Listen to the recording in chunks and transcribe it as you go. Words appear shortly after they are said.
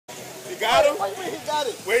got him? What do you mean he got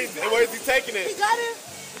it? Where is he taking it? He got it?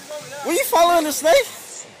 Were you following the snake?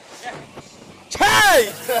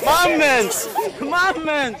 Hey! My man! My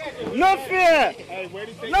man! No fear! Hey, where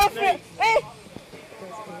did he take No the fear! snake? Hey!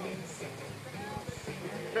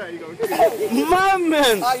 You go. My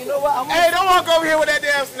man! You know what? Hey, don't walk over here with that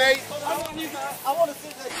damn snake. I want to see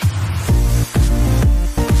that.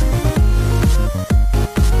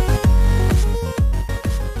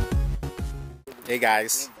 Hey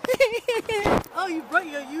guys. Oh, you brought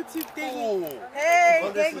your YouTube thingy.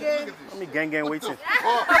 Hey, gang gang. Let me gang waiting.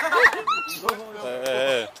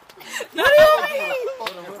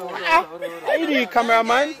 How you doing,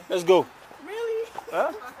 cameraman? Let's go. Really?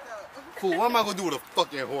 Huh? Fool, what am I going to do with a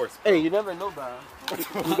fucking horse? Hey, you never know, bro.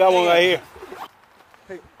 We got one right here.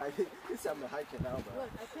 Hey, this I'm hiking now, bro. Look,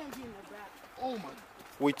 I can't be in the back. Oh my.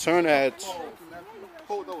 We turn at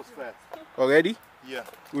Hold those fast. already. Yeah.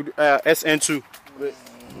 SN2.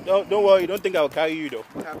 Don't worry. Don't think I'll carry you though.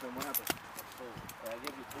 What happened? What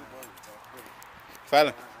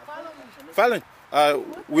happened? Fallon,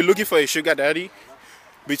 we're looking for a sugar daddy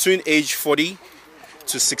between age 40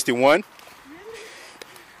 to 61.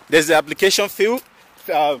 There's the application fee.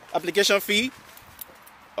 That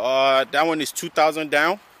one is 2,000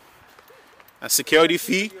 down. And security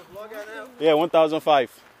fee. Yeah,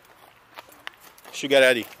 1,005. Sugar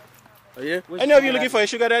daddy. Oh yeah? Any of you looking for a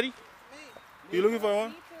sugar daddy? You looking for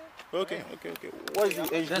one? Okay. What is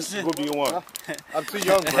the age group do you want? I'm too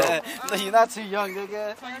young, bro. No, you're not too young,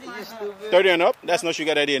 nigga. You stupid. 30 and up? That's not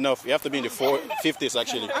sugar daddy enough. You have to be in the 50s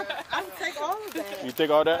actually. I'll take all of that. You take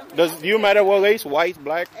all that? Do you matter what race? White,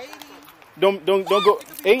 black? 80. Don't go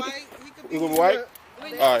 8? White, You go white?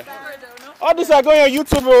 Alright. All this are going on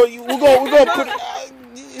YouTube, bro. We're going to put it.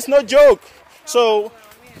 It's no joke. So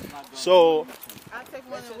I'll take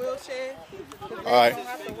one in a wheelchair. alright. Don't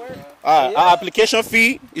have to work. Alright. Our application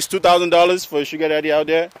fee is $2,000 for a sugar daddy out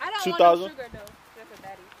there. I don't 2,000. want no sugar though.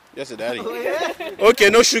 Just a daddy. Just a daddy. Okay,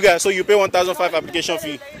 no sugar. So you pay 1,005 application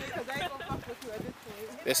fee. Because I ain't gonna fuck with you at this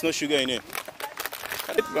point. There's no sugar in it.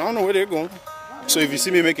 I don't know where they're going. So if you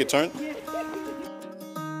see me make a turn.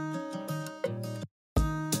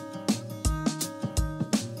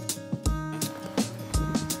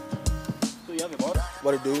 So you have a bottle?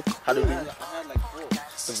 What to do? How to do?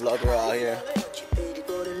 The vlogger out here.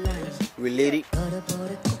 Related.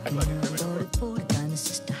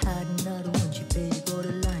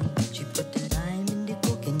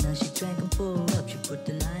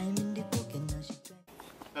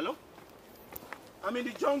 Hello? I'm in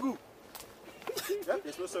the jungle. Yep,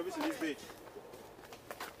 there's no service in this bitch.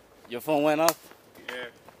 Your phone went off? Yeah.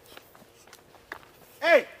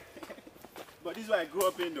 Hey! But this is what I grew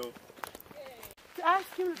up in though. To ask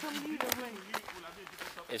you to leave the way.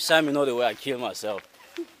 If Simon know the way I kill myself.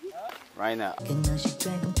 Right now.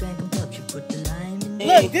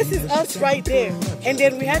 Look, this is us right there. And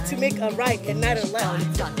then we had to make a right and not a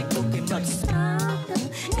left.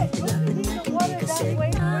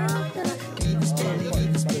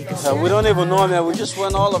 We don't even know, man. We just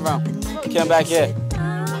went all around. Came back here.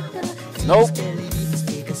 Nope.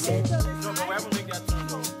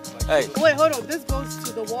 Hey, Wait, hold on. This goes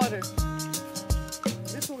to the water.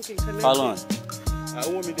 This one can connect. hold on. I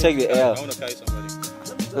want me to Take the L. I want to carry somebody.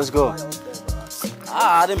 Let's go.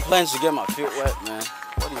 I didn't plan to get my feet wet, man.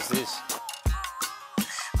 What is this?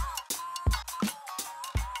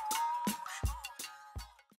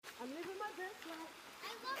 I'm living my best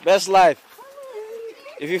life. Best life.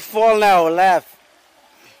 If you fall now, laugh.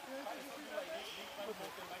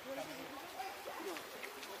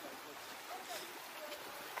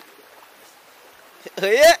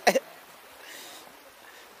 Yeah.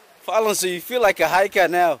 Fallon, so you feel like a hiker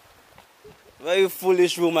now. Very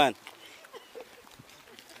foolish woman.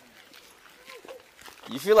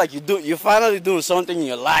 You feel like you're finally doing something in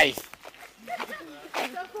your life.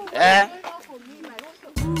 Yeah?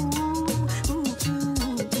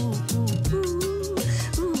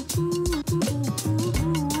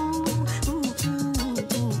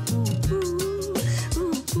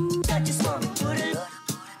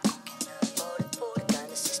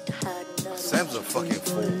 Sam's a fucking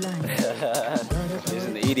fool. He's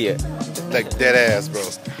an idiot. Like dead ass, bro.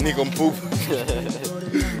 Nigga poop.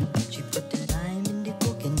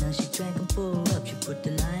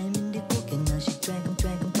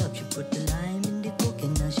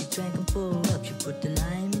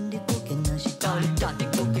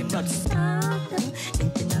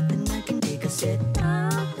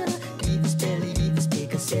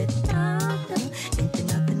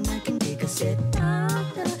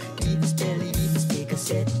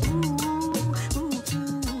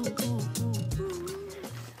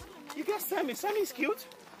 You got Sammy. Sammy's cute.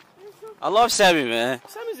 I love Sammy, man.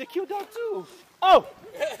 Sammy's a cute dog too. Oh!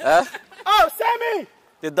 Huh? Oh, Sammy!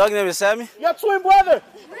 The dog name is Sammy? Your twin brother!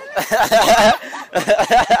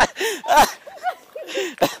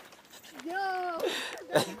 Yo.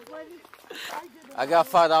 I got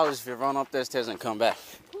 $5 if you run up the stairs and come back.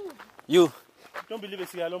 You. Don't believe it,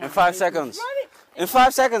 see, I love In 5 seconds. In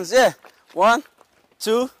 5 seconds, yeah. 1,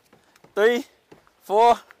 2, 3,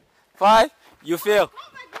 4, 5. You fail.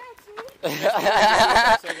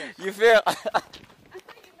 You fail.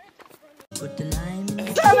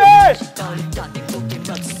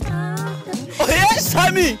 Oh yes,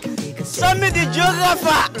 Sammy! Sammy the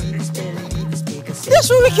geographer! That's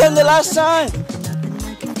where we came the last time.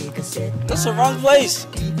 That's the wrong place.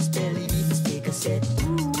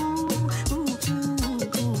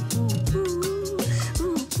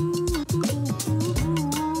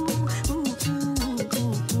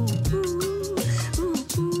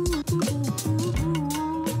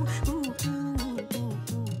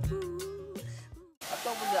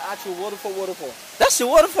 Actual waterfall. That's the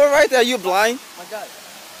waterfall right there. You blind? My God,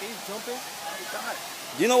 he's jumping. Oh my God.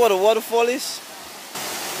 Do you know what a waterfall is?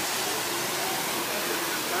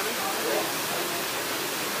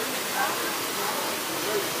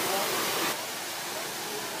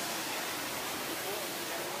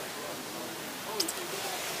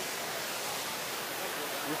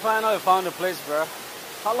 We finally found the place, bro.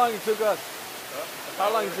 How long it took us?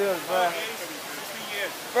 How long it took us, bro?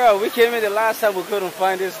 Bro, we came in the last time we couldn't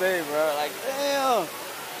find this thing, bro. Like, damn.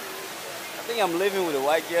 I think I'm living with a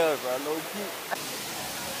white girl, bro. Low key.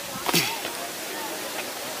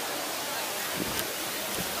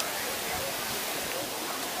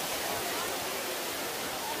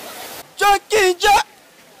 Junkie,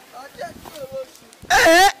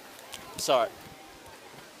 Sorry.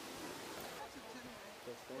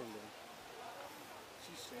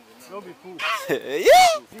 Don't be cool. Yeah.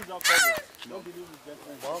 She's on cover. Don't believe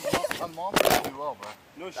it's My mom does me well, bro.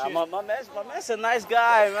 no Nah, shit. my man's a nice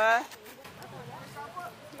guy, man.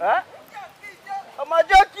 Huh? I'm a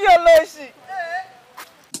junkie, Lacey.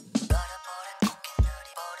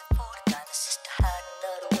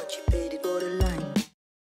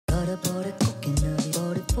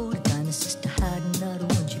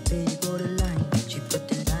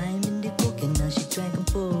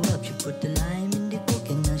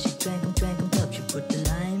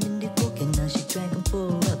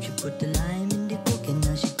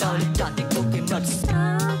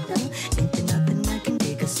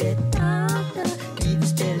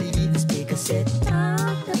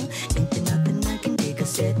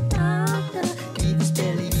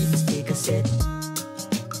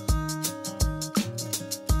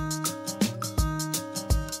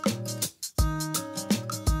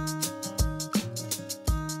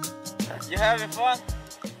 You having fun?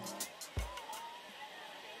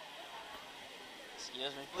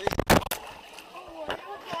 Excuse me, please.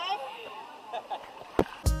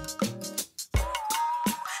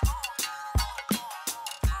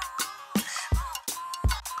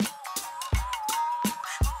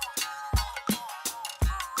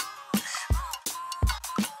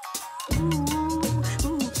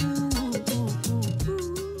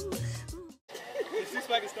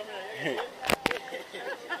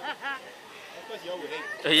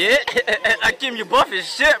 Yeah, I give you buff as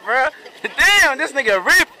shit, bro. Damn, this nigga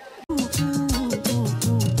rip.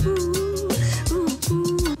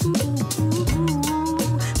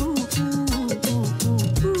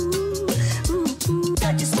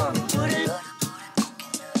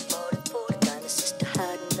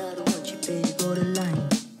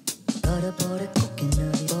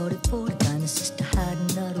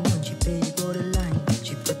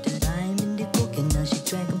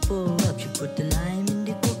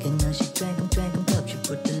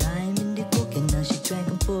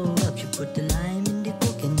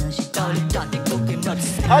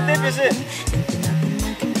 How deep is it?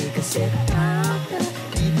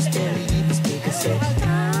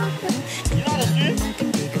 You know how to swim?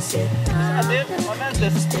 It's not deep. My man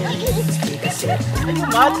says. Are you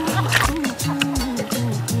mad?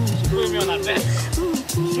 She put me on that bed.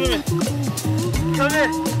 Swimming. Come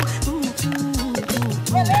here.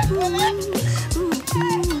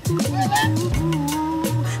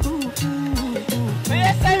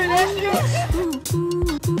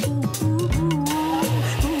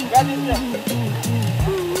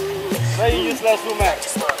 Very useless woman.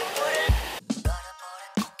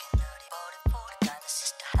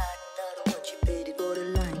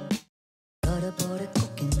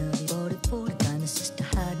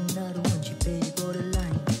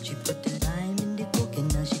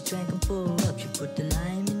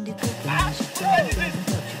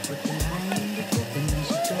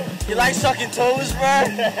 You like sucking toes, bro?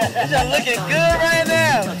 You're just looking good right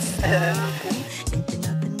now.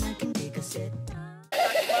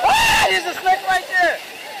 Ah, there's a snake right there.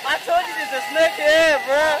 I told you there's a snake here,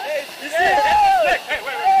 bro. You see it? Hey,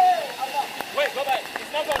 wait, go back. It's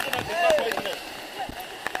not poisonous. It's not poisonous.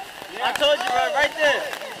 I told you, bro, right there.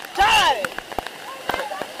 Charlie!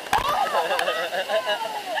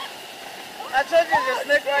 I told you there's a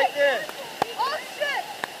snake right there. Oh shit!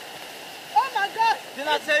 Oh my God! Didn't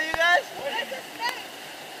I tell you guys? There's a snake!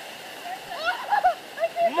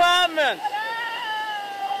 Mama!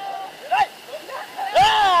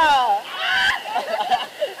 Ah!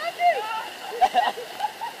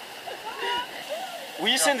 Will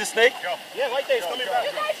you send the snake? Yeah, right there. It's coming back.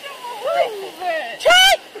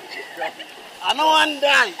 I don't want to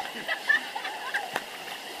die.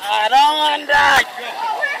 I don't want to die.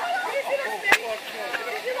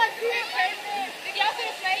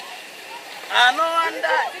 I don't want to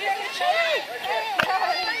die.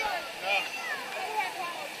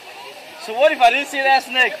 So what if I didn't see that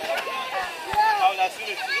snake? How would I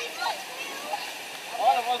see it?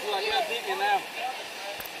 All of us would have thinking now.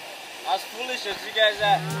 As foolish as you guys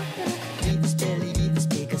are.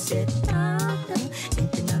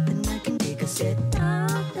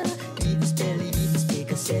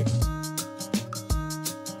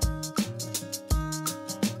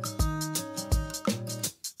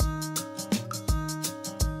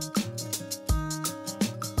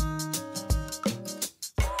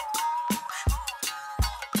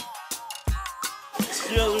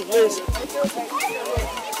 Excuse me, please.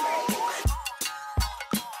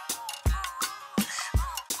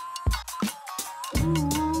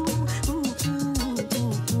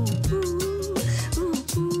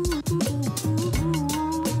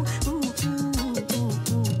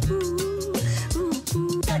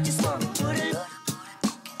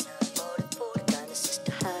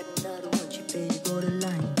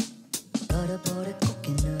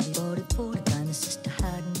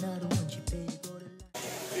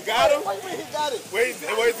 You got him? He got it. Where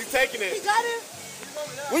is he taking it? He got it.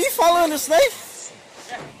 Were you following the snake?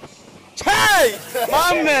 Hey!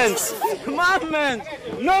 My man! My man!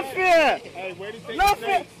 No fear! Hey, where did he take No the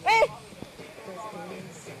fear! snake?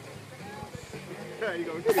 Hey! You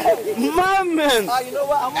go. My man! You know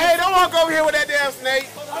what? Hey, don't walk over here with that damn snake.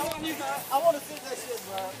 I want to see that shit,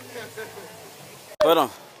 bro. Hold on.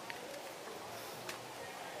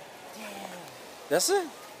 That's it?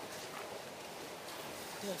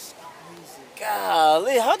 That's crazy.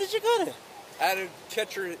 Golly, how did you get it? I had to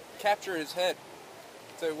capture his head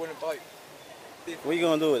so it wouldn't bite. What you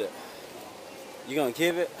gonna do with it? You gonna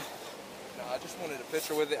keep it? No, I just wanted a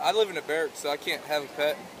picture with it. I live in a barracks, so I can't have a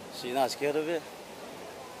pet. So you're not scared of it?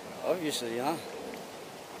 Obviously, huh?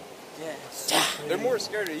 Yes. They're more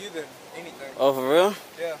scared of you than anything. Oh, for real?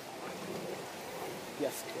 Yeah.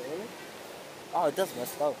 Yes, scared? Oh, that's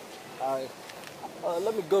messed up. Alright.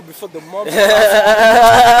 Let me go before the mom.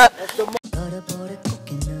 That's the mom.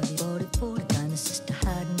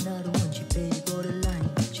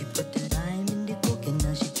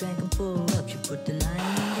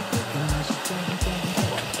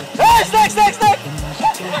 Hey, snake!